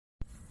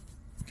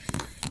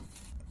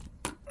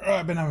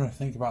I've been having to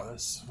think about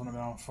this. I've been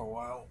on for a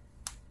while.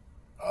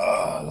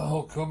 The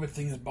whole COVID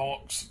thing is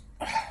bollocks.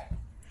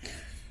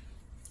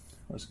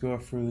 Let's go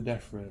through the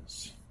death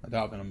rates. I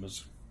doubt the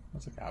numbers.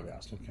 That's a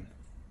caveat looking.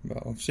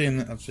 But I've seen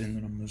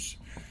the numbers.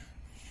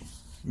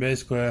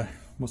 Basically,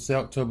 we'll say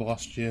October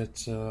last year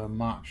to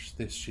March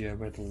this year,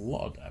 we had a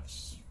lot of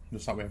deaths,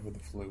 just like we have with the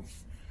flu.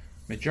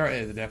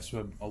 Majority of the deaths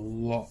were a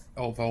lot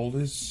of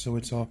oldies, so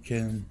we're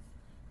talking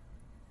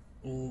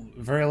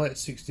very late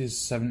 60s,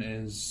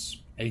 70s,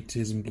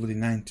 80s and bloody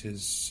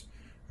 90s.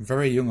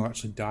 Very young who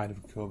actually died of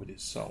COVID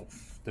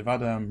itself. They've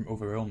had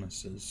other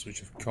illnesses which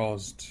have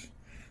caused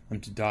them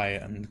to die,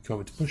 and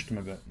COVID pushed them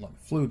a bit, like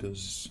the flu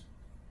does.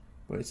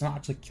 But it's not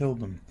actually killed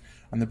them,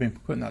 and they've been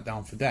putting that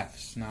down for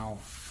deaths. Now,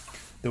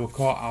 they were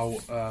caught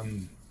out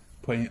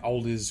putting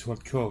oldies who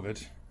had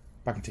COVID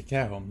back into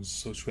care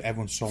homes, which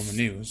everyone saw on the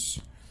news.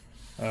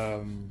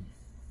 And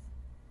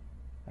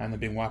they've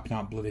been wiping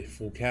out bloody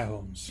full care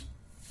homes.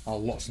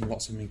 Lots and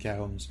lots of them in care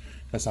homes.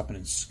 That's happened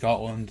in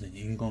Scotland, in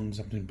England, it's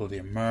happened in bloody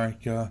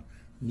America.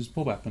 It's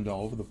probably happened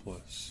all over the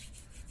place.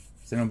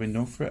 Has anyone been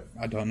done for it?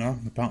 I don't know.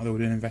 Apparently they were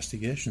doing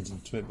investigations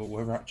into it, but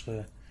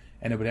whether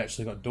anybody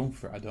actually got done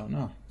for it, I don't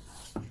know.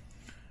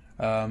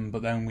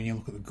 But then when you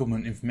look at the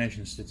government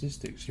information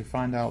statistics, you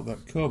find out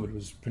that COVID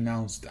was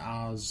pronounced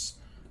as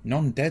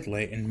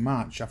non-deadly in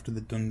March after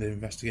they'd done the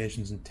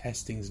investigations and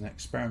testings and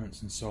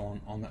experiments and so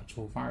on the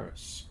actual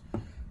virus.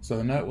 So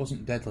they know it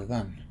wasn't deadly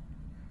then.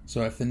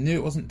 So if they knew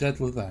it wasn't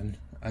deadly then,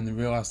 and they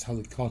realised how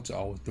they caught it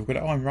all, they've got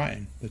it all in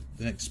writing.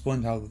 They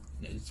explained how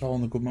it's all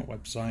on the government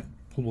website,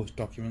 published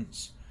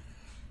documents.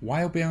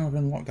 Why are we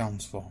having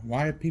lockdowns for?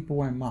 Why are people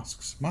wearing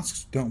masks?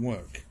 Masks don't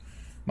work.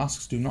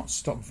 Masks do not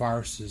stop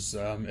viruses.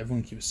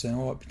 Everyone keeps saying,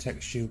 oh, it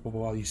protects you, blah,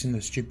 blah, blah. You've seen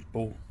the stupid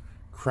bull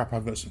crap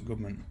adverts from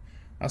government.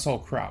 That's all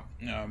crap.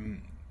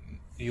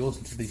 You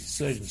listen to these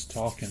surgeons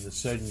talking, the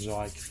surgeons are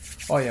like,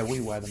 oh yeah, we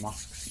wear the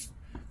masks,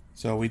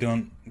 so we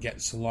don't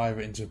get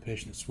saliva into a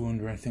patient's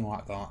wound or anything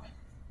like that.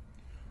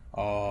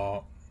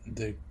 Or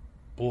the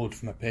blood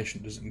from a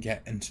patient doesn't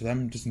get into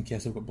them, just in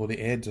case they've got bloody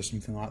AIDS or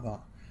something like that,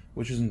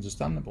 which is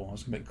understandable.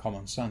 It's a bit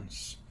common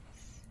sense.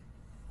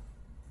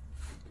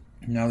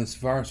 Now, this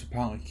virus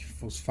apparently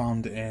was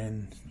found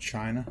in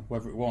China.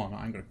 Whether it was,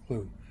 I ain't got a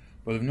clue.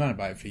 But they've known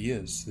about it for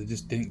years. They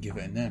just didn't give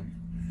it a name.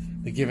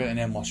 They gave it a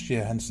name last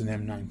year, hence the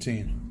name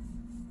 19.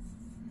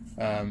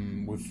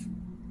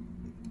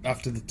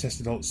 After they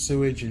tested out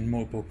sewage in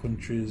multiple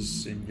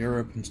countries in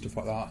Europe and stuff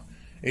like that,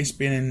 it's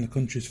been in the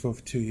countries for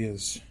over 2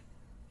 years.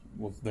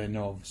 Well, they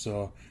know,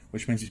 so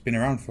which means it's been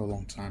around for a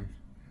long time.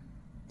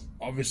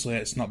 Obviously,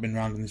 it's not been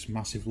around in this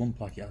massive lump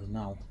like it has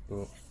now,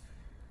 but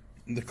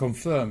they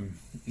confirm,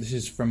 this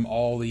is from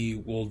all the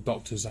world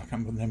doctors, I can't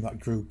remember the name of that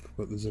group,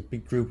 but there's a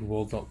big group of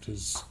world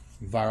doctors,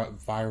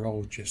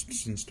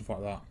 virologists and stuff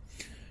like that,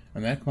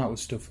 and they come out with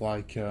stuff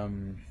like,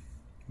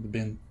 they've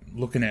been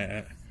looking at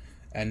it,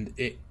 and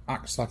it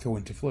acts like a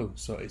winter flu,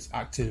 so it's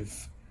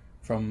active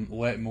from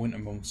late winter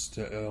months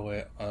to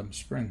early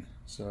spring,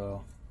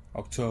 so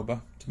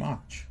October to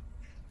March,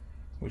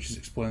 which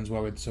explains why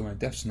we had so many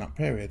deaths in that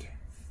period,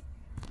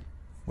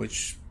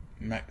 which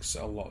makes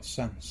a lot of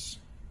sense.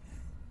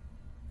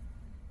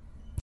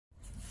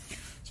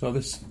 So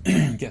this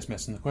gets me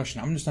asking the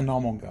question. I'm just a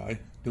normal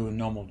guy doing a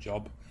normal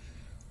job.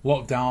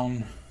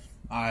 Lockdown,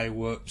 I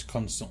worked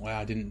constantly.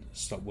 I didn't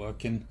stop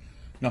working.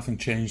 Nothing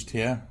changed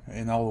here.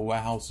 In all the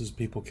warehouses,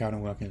 people carried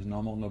on working as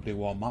normal. Nobody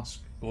wore masks,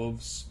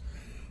 gloves,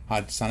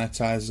 had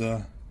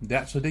sanitizer. They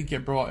actually did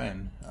get brought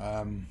in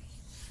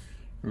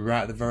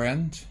right at the very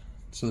end.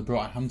 So they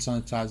brought hand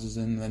sanitizers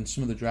in, and then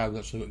some of the drivers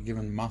actually got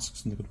given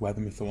masks and they could wear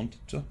them if they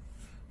wanted to.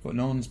 But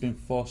no one's been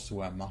forced to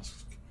wear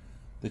masks.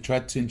 They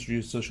tried to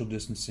introduce social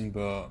distancing,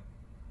 but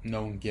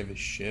no one gave a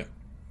shit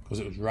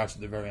because it was right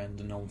at the very end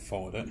and no one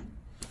followed it.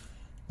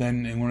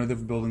 Then in one of the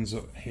other buildings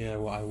up here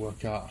where I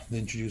work at, they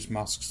introduced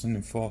masks and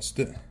enforced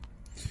it,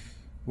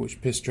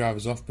 which pissed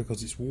drivers off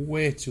because it's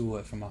way too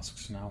late for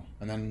masks now.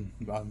 And then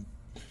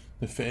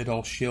they fitted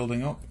all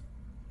shielding up,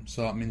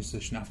 so that means they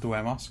shouldn't have to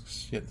wear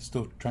masks, yet they're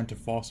still trying to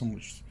force them,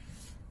 which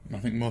I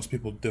think most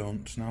people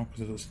don't now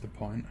because that's the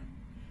point.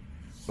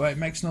 But it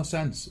makes no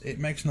sense. It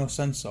makes no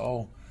sense at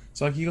all. It's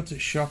like you go to the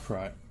shop,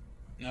 right?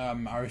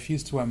 I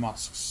refuse to wear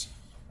masks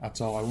at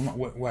all. I will not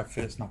wear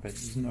face nappy.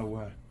 There's no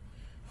way.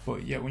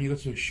 But yet when you go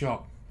to a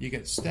shop, you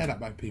get stared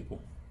at by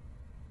people.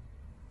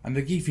 And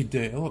they give you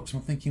dirty looks. I'm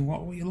thinking,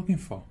 what are you looking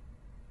for?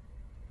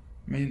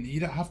 I mean,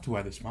 you don't have to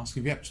wear this mask.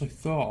 Have you actually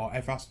thought or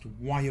ever asked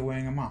why you're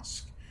wearing a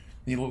mask?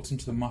 And you looked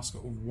into the mask,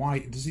 why?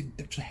 Does it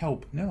actually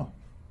help? No.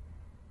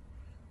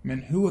 I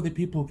mean, who are the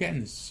people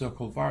getting this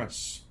so-called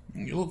virus?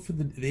 You look for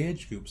the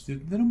age groups. The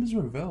numbers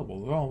are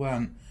available. They're all there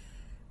on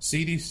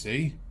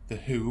CDC, the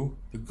WHO,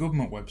 the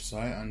government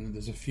website, and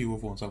there's a few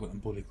other ones I've got no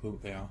bloody clue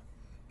what they are.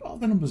 But all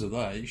the numbers are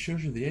there. It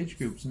shows you the age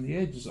groups, and the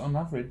ages on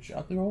average,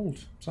 they're old.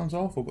 Sounds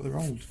awful, but they're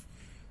old.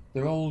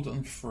 They're old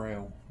and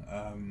frail.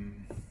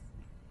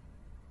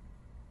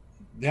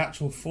 The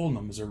actual full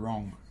numbers are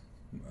wrong,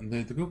 and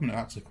the government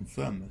have actually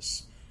confirmed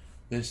this.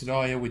 They said,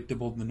 "Oh yeah, we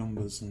doubled the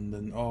numbers," and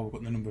then, "Oh, we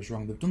got the numbers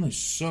wrong." They've done this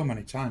so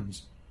many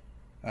times.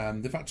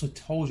 They've actually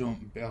told you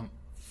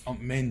on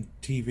main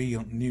TV,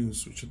 on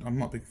news, which I'm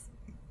not a big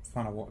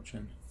fan of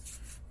watching.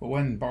 But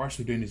when Boris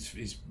were doing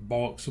his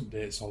bollocks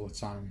updates all the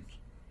time,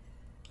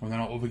 and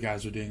then all other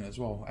guys were doing it as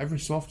well, every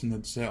so often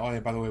they'd say, "Oh yeah,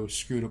 by the way, we're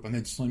screwed up," and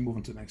they'd suddenly move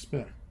on to the next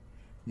bit.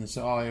 And they'd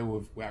say, "Oh yeah,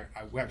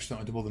 we actually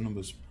don't double the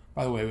numbers.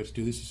 By the way, we have to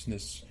do this and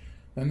this."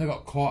 Then they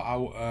got caught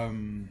out.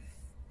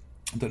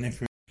 I don't know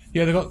if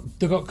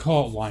they got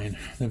caught lying.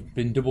 They've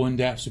been doubling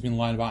deaths. They've been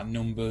lying about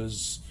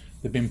numbers.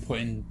 They've been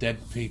putting dead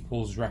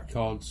people's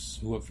records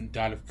who have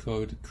died of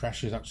COVID,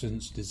 crashes,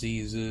 accidents,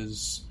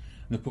 diseases.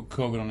 And they put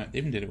COVID on it. They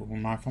even did it with one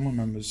of my family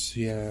members.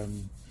 He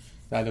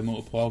died of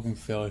multiple organ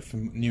failure for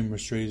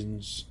numerous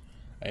reasons.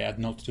 It had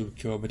not to do with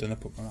COVID, and they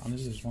put that on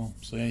his as well.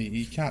 So yeah,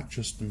 you can't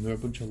trust them. They're a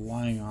bunch of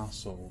lying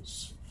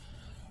assholes.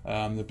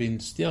 They've been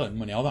stealing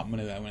money. All that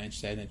money that went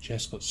into the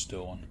NHS got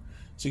stolen.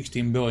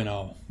 16 billion,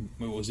 or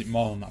was it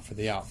more than that for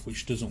the app,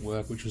 which doesn't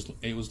work?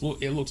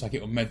 It looks like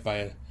it was made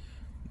by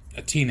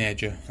a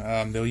teenager.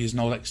 They were using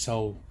old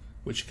Excel,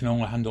 which can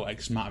only handle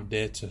X amount of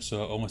data,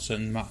 so only a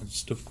certain amount of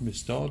stuff can be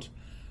stored,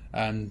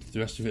 and the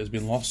rest of it has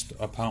been lost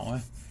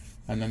apparently.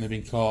 And then they've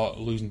been caught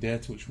losing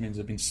data, which means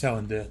they've been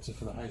selling data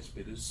for the highest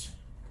bidders.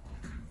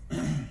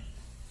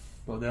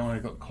 But they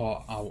only got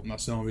caught out, and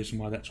that's the only reason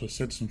why they actually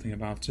said something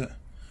about it.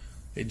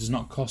 It does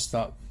not cost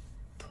that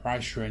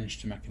price range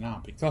to make an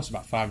app. It costs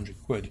about 500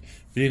 quid. If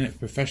you're doing it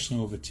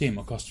professionally with a team,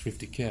 it'll cost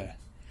 50k.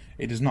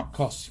 It does not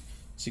cost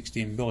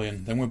 16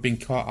 billion. Then we've been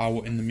caught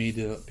out in the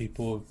media that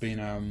people have been,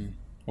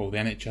 the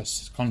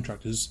NHS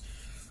contractors,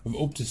 of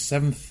up to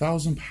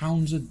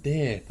 £7,000 a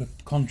day per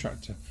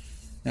contractor.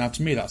 Now,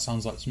 to me, that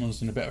sounds like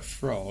someone's done a bit of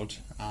fraud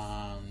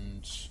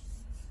and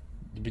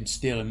they've been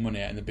stealing money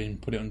and they've been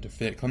put it under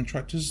fake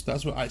contractors.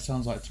 That's what it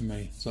sounds like to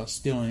me. So that's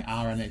stealing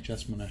our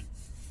NHS money,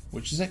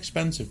 which is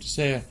expensive to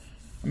say.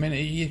 I mean,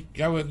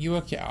 you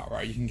work it out,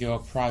 right? You can go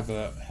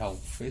private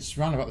health. It's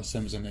around about the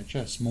same as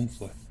NHS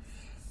monthly.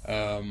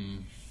 But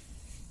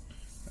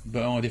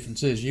the only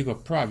difference is you go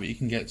private, you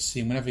can get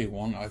seen whenever you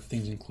want, have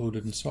things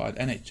included and sorted.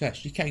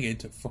 NHS, you can't get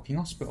into a fucking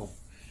hospital.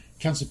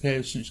 Cancer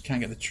patients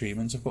can't get the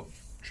treatments. I've got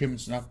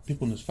treatments, and I have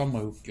people in this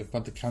family who have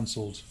had the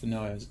cancelled for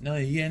nearly a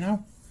year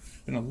now.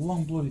 Been a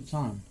long bloody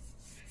time.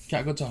 You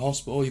can't go to a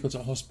hospital. You go to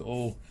a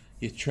hospital,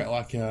 you treat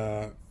like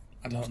a,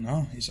 I don't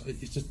know. It's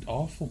just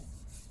awful.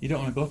 You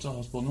don't want to go to a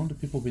hospital. No wonder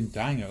people have been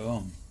dying at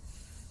home.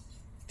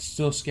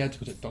 Still scared to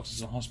go to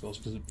doctors and hospitals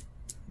because of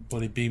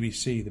bloody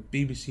BBC. The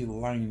BBC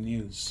lying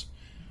news.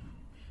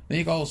 Then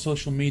you got all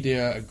social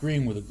media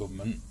agreeing with the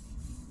government.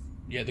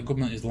 Yet the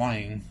government is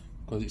lying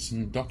because it's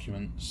in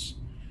documents.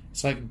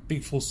 It's like a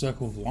big full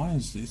circle of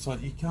lies. It's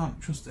like you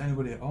can't trust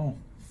anybody at all.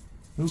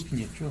 Who can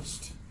you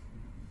trust?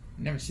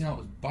 I've never seen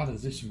anything as bad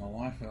as this in my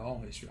life at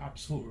all. It's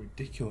absolutely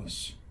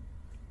ridiculous.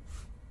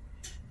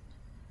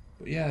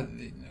 But yeah,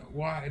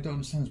 why I don't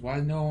understand is why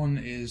no one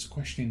is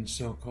questioning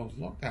so-called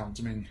lockdowns.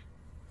 I mean,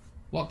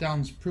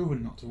 lockdowns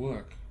proven not to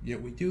work,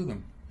 yet we do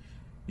them.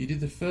 You did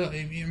the first.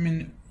 I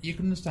mean, you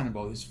can understand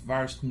about this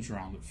virus comes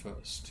around at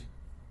first.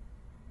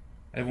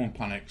 Everyone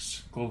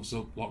panics, gloves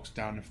up, locks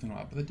down, everything like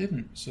that, but they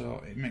didn't.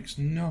 So it makes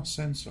no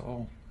sense at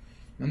all.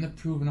 Then they've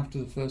proven after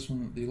the first one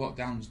that the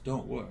lockdowns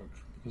don't work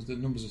because the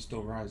numbers are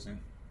still rising.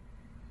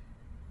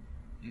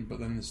 But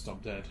then they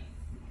stop dead,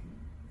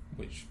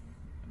 which,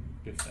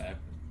 to be fair,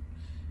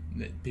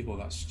 people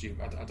are that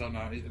stupid. I don't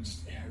know. It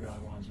really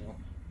winds me up.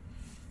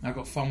 I've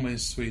got family in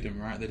Sweden,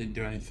 right? They didn't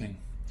do anything.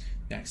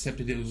 They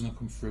accepted it was going to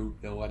come through.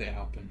 They let it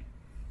happen.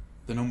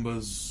 The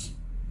numbers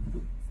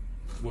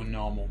were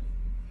normal.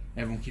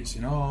 Everyone keeps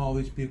saying, "Oh, all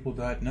these people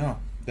died." No,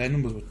 their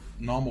numbers were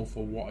normal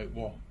for what it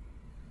was.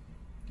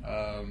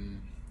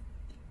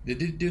 They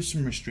did do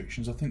some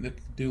restrictions. I think they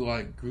could do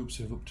like groups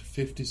of up to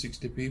 50,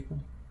 60 people.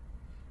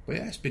 But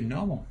yeah, it's been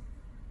normal.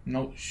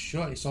 No,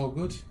 sure, it's all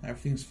good.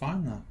 Everything's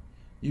fine now.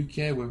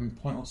 UK, we're in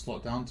pointless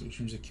lockdowns, which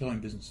means they're killing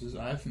businesses.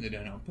 I think they're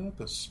doing it on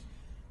purpose.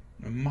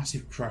 A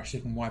massive crash, they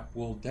can wipe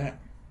world debt.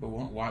 But we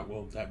won't wipe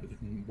world debt, but they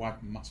can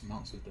wipe mass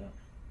amounts of debt.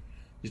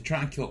 They're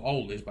trying to kill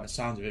all this by the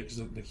sounds of it, because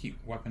they keep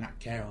wiping out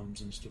care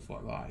homes and stuff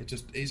like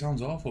that. It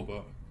sounds awful,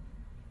 but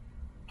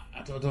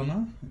I don't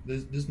know.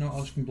 There's no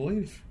else you can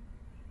believe.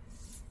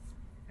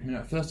 I mean,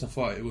 at first I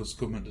thought it was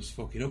government just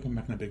fucking up and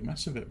making a big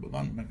mess of it, but that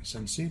doesn't make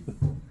sense either.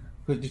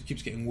 Because it just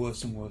keeps getting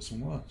worse and worse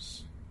and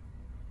worse.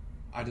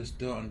 I just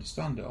don't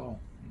understand it all.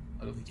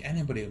 I don't think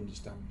anybody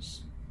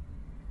understands.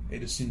 It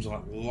just seems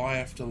like lie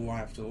after lie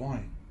after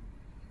lie.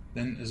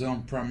 Then his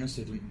own Prime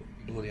Minister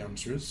didn't bloody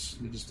answer us.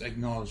 They just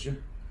ignores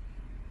you.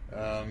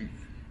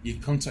 You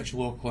contact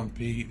your local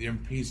MP, the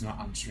MP's not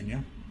answering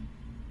you.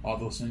 Or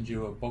they'll send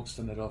you a bog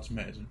standard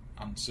automated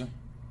answer.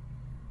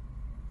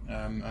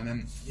 And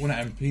then one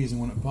at MPs and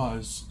one at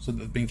parties, so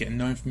they've been getting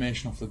no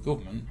information off the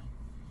government,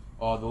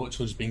 or they've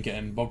literally just been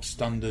getting bog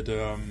standard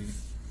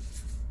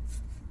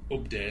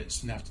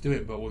updates and they have to do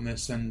it. But when they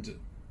send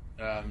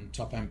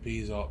top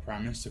MPs or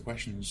Prime Minister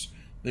questions,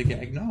 they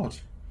get ignored.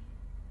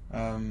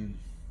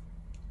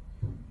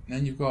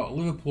 then you've got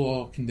Liverpool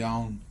locking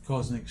down,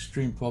 causing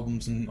extreme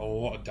problems and a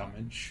lot of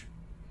damage.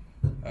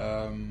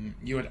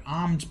 You had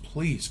armed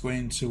police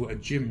going to a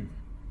gym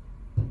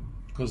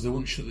because they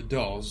wouldn't shut the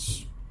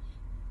doors,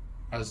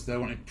 as they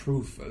wanted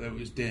proof that it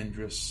was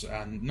dangerous.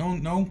 And no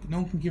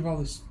one can give all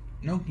this.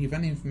 No one can give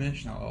any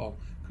information out at all,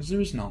 because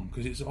there is none,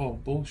 because it's all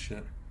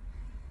bullshit.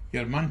 You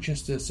had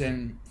Manchester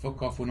saying,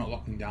 "Fuck off, we're not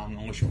locking down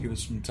unless you give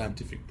us some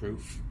scientific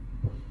proof."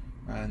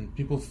 And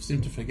people seem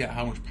to forget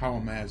how much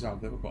power mayors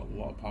have. They've got a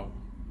lot of power.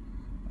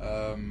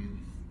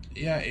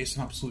 Yeah, it's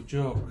an absolute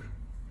joke.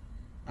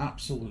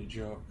 Absolute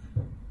joke.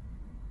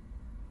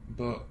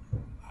 But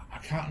I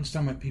can't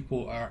understand why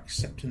people are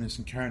accepting this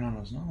and carrying on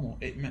as normal.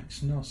 It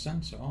makes no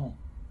sense at all.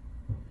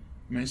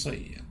 I mean, it's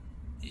like,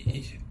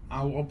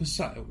 I'll be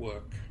sat at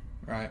work,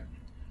 right,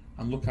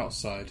 and look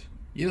outside.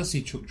 You'll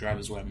see truck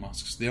drivers wear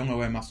masks. They only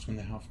wear masks when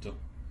they have to.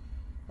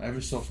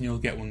 Every so often you'll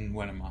get one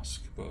wearing a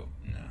mask, but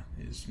no,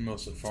 it's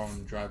mostly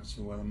foreign drivers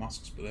who wear the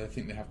masks, but they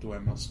think they have to wear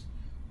masks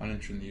on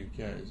entering the UK.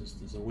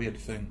 It's a weird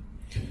thing.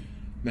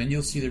 Then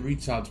you'll see the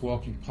retards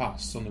walking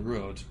past on the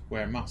road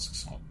wearing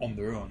masks on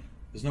their own.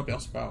 There's nobody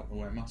else about to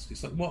wear masks.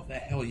 It's like, what the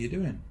hell are you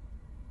doing?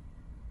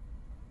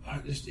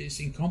 It's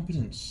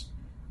incompetence.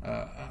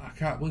 I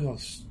can't believe how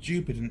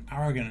stupid and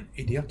arrogant and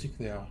idiotic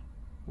they are.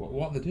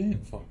 What are they doing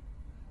it for?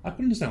 I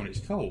can understand when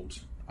it's cold.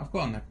 I've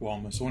got a neck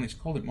warmer, so when it's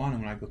cold in the morning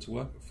when I go to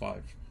work at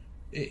 5,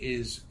 it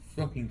is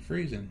fucking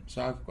freezing.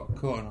 So I've got a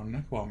coat and a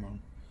neck warmer on.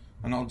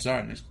 And odds are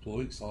in the next couple of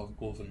weeks I'll have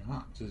gloves and a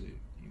hat because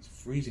it's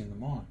freezing in the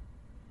morning.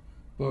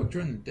 But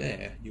during the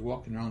day, you're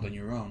walking around on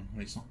your own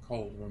when it's not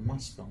cold with a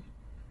mask on.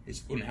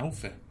 It's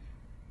unhealthy.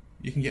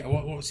 You can get,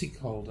 what's it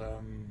called?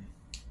 I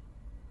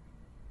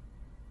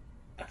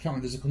can't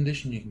remember, there's a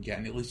condition you can get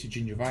and it leads to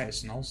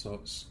gingivitis and all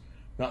sorts.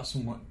 That's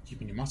somewhat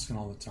keeping your mask on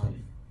all the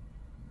time.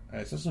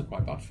 It's also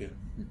quite bad for you.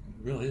 It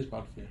really is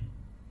bad for you.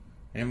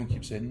 And everyone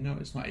keeps saying, no,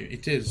 it's not.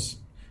 It is.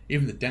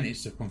 Even the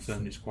dentists have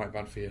confirmed it's quite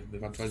bad for you.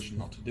 They've advised you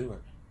not to do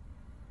it.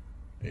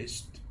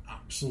 It's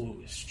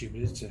absolutely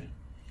stupidity.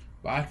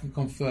 But I can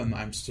confirm that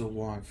I'm still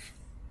alive.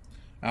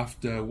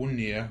 After 1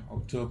 year,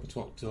 October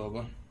to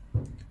October,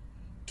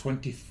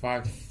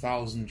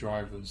 25,000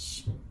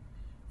 drivers,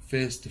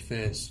 face to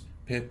face,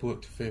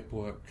 paperwork to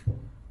paperwork.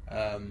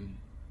 I'm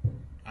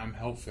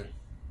healthy.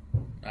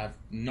 I've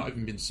not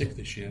even been sick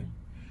this year.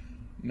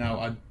 Now,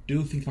 I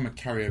do think I'm a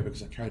carrier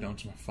because I carried it on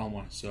to my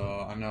family.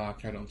 So I know I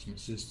carried it on to my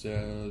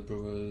sister,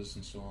 brothers,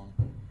 and so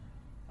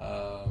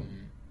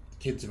on.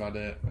 Kids have had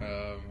it.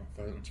 I've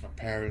had it on to my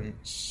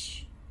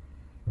parents.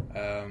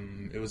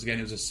 It was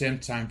the same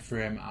time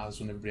frame as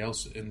when everybody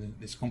else in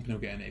this company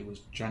were getting it. It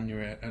was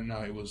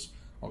it was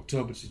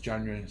October to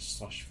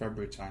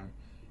January/February time.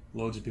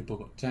 Loads of people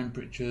got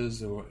temperatures.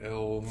 They were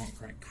ill, not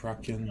quite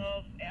cracking.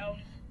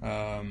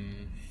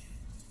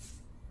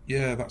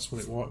 Yeah, that's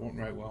what it went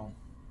right well.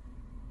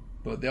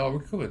 But they all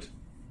recovered,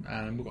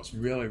 and we've got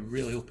some really,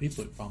 really ill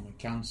people at family,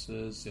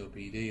 cancers,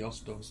 COPD,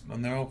 hospitals,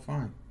 and they're all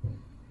fine.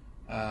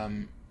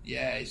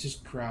 Yeah, it's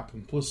just crap.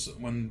 And plus,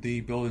 when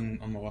the building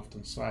on the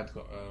left-hand side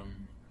got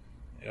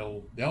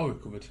ill, they all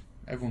recovered.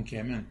 Everyone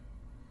came in.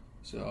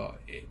 So,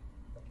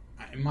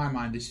 in my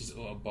mind, this is a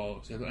lot of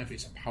bollocks. I don't know if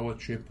it's a power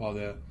trip or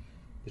they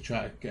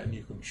try to get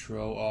new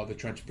control, or they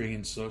try to bring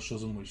in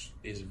socialism, which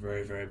is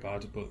very, very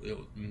bad. But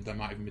they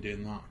might even be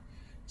doing that.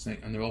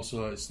 And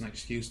it's an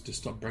excuse to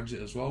stop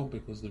Brexit as well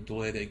because they've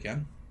delayed it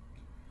again.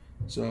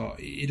 So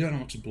you don't know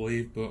what to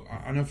believe, but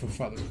I know for a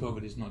fact that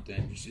COVID is not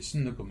dangerous. It's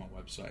in the government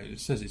website. It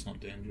says it's not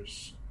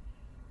dangerous.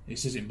 It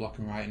says it in black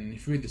and white. And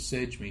if you read the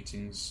SAGE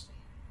meetings,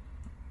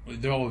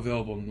 they're all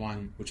available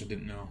online, which I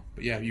didn't know.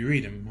 But yeah, you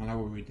read them, and I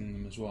was reading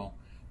them as well.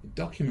 The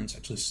documents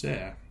actually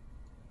say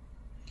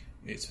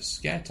it's a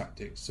scare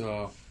tactic.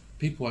 So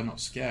people are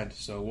not scared.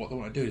 So what they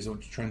want to do is they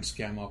want to try and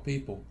scare more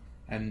people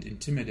and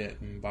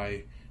intimidate them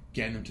by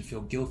getting them to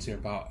feel guilty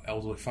about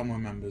elderly family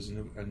members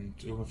and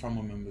other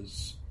family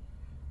members,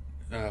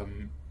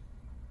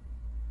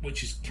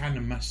 which is kind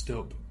of messed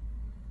up.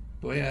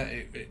 But yeah,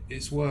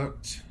 it's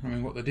worked. I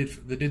mean, what they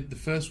did the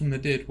first one they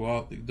did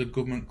was the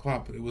government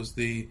clap. It was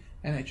the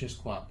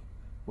NHS clap,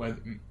 where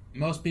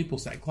most people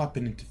started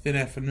clapping into thin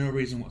air for no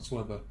reason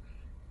whatsoever.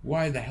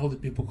 Why the hell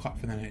did people clap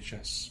for the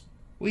NHS?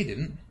 We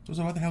didn't.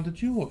 So why the hell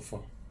did you work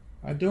for?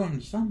 I don't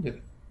understand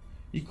it.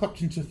 You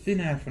clapped into thin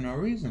air for no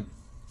reason.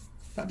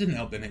 That didn't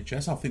help the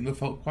NHS. I think they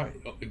felt quite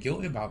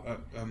guilty about that,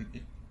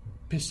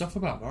 pissed off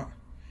about that.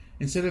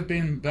 Instead of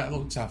being better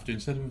looked after,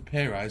 instead of a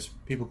pay rise,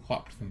 people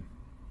clapped them.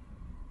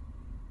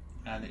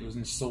 And it was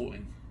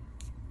insulting.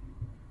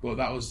 But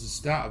that was the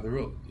start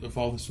of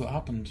all this what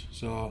happened.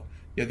 So,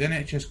 yeah, the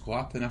NHS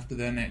clap, and after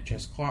the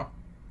NHS clap,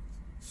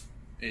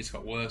 it's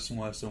got worse and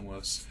worse and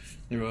worse.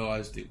 They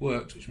realised it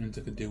worked, which means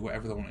they could do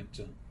whatever they wanted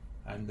to.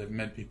 And they've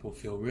made people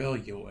feel really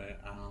guilty,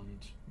 and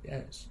yeah,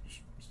 it's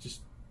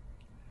just...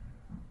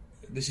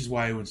 This is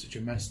why we're in such a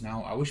mess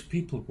now. I wish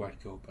people would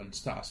wake up and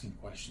start asking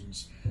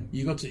questions.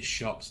 You go to the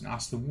shops and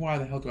ask them, why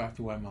the hell do I have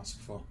to wear a mask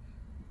for?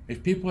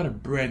 If people had a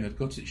brain, they'd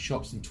go to the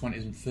shops in the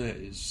 20s and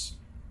 30s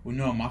with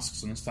no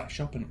masks on and start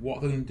shopping. What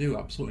are they going to do?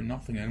 Absolutely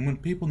nothing. And when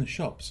people in the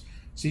shops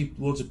See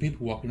loads of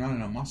people walking around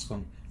with no mask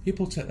on.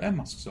 People take their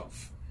masks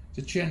off. It's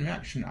a chain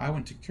reaction. I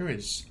went to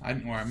Curry's. I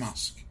didn't wear a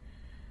mask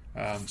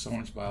because I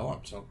wanted to buy a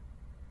laptop.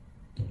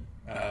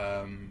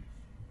 And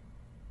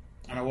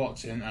I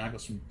walked in and I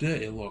got some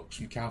dirty looks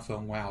from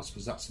Carphone Warehouse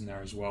because that's in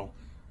there as well.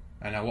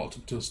 And I walked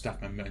up to a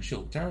staff member and she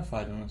looked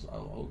terrified, and I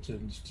looked at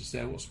her to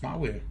say, "What's the matter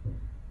with you?"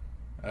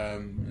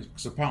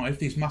 Because apparently if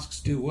these masks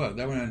do work,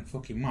 they're wearing a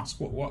fucking mask.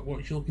 What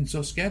are you looking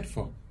so scared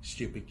for,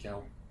 stupid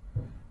cow?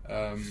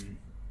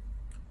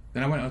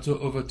 Then I went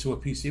over to a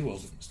PC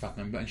World staff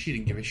member and she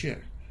didn't give a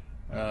shit.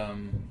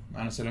 And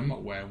I said, "I'm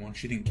not wearing one."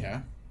 She didn't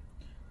care.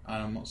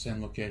 And I'm not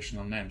saying location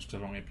or names because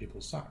I don't want people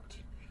sacked.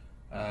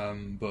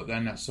 But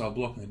then I saw a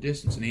bloke in the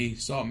distance and he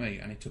saw me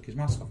and he took his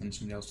mask off and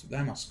somebody else took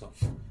their mask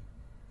off.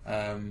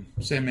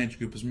 Same age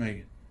group as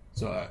me.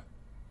 So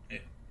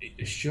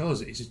it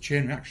shows it's a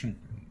chain reaction.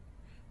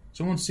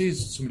 Someone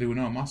sees somebody with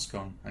no mask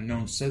on and no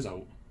one says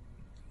out,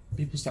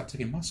 people start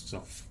taking masks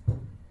off.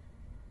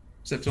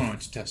 Except when I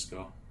went to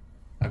Tesco.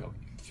 I got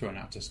thrown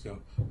out of Tesco.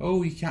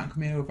 "Oh, you can't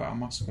come here without a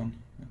mask on."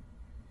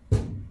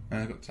 And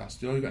I got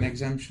asked, "Oh, you got an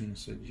exemption?" I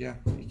said, "Yeah,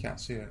 you can't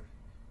see it."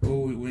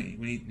 "Oh, we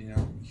need, you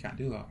can't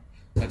do that."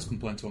 I had to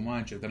complain to a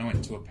manager. Then I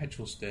went to a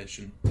petrol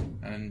station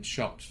and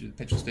shopped. The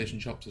petrol station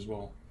shopped as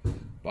well.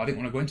 But I didn't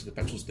want to go into the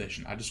petrol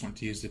station. I just wanted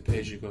to use the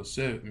pay-as-you-go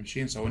service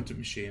machine. So I went to the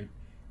machine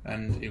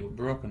and it was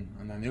broken.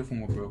 And then the other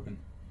one was broken.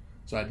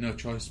 So I had no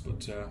choice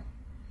but to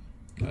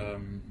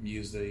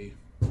use the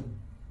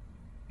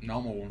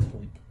normal one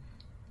pump.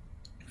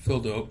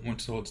 Filled it up, went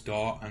towards the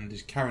door, and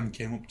this Karen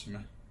came up to me.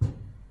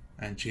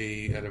 And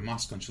she had a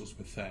mask on, she was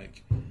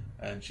pathetic.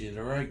 And she had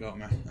already got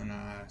me, and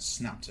I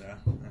snapped at her.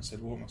 And I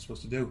said, "What am I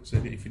supposed to do?" I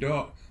said, "If you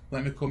don't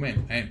let me come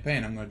in, I ain't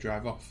paying, I'm going to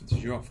drive off. It's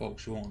your fault,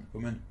 she won't let me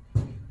come in."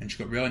 And she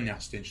got really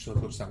nasty, and she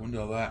looked up to that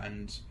window there,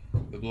 and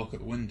the bloke at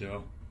the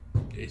window,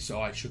 he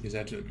shook his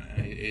head at me,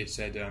 and he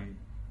said,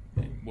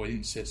 well, he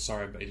didn't say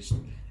sorry, but he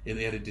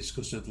had a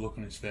disgusted look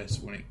on his face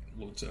when he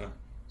looked at her.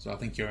 So I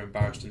think you're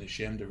embarrassed and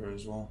ashamed of her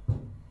as well.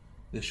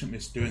 They shouldn't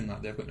be doing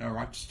that. They've got no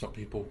right to stop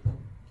people.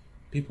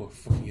 People are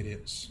fucking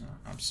idiots. I'm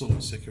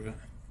absolutely sick of it.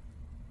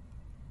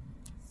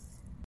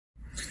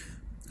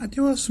 I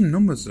do have some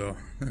numbers though.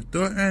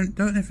 Don't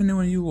know if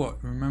anyone of you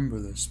lot remember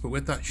this, but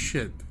with that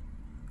ship,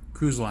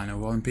 cruise liner,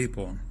 with all them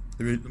people on,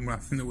 I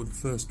think that was the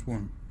first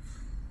one.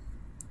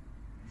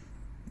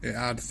 It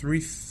had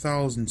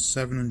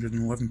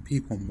 3,711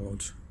 people on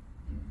board.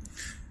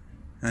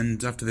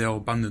 And after they all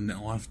abandoned it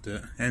and left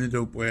it ended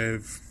up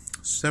with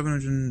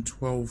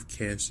 712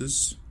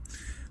 cases.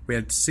 We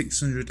had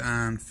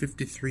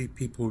 653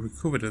 people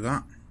recovered of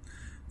that.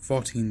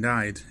 14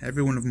 died.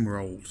 Every one of them were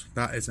old.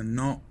 That is a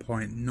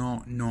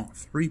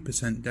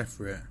 0.003% death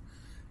rate.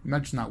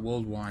 Imagine that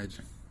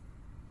worldwide.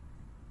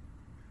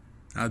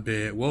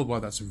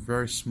 Worldwide, that's a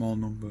very small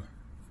number.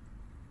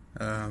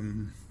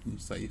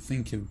 It's like you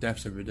think of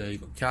deaths every day.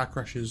 You've got car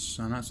crashes,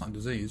 and that's not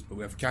disease, but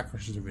we have car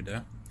crashes every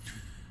day.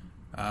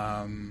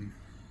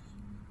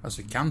 As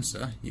for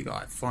cancer, you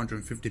got like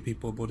 450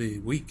 people a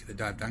week that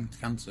die of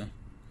cancer.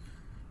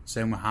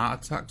 Same with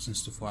heart attacks and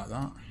stuff like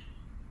that.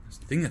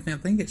 I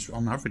think it's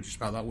on average it's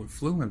about that with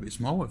flu, maybe it's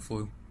more with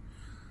flu.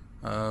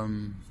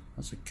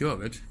 That's a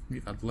COVID.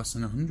 You've had less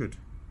than 100.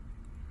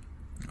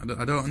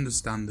 I don't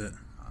understand it.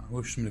 I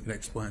wish somebody could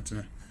explain it to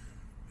me,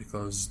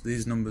 because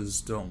these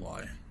numbers don't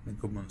lie. The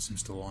government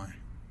seems to lie.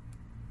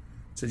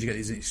 So you get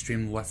these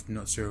extreme left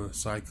nuts or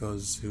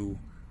psychos who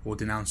will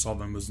denounce all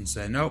members and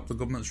say, "Nope, the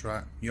government's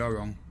right, you're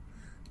wrong."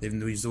 They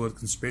even use the word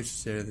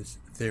conspiracy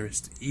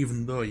theorist,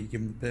 even though you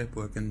give them the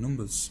paperwork and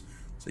numbers.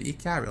 So you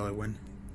can't really win.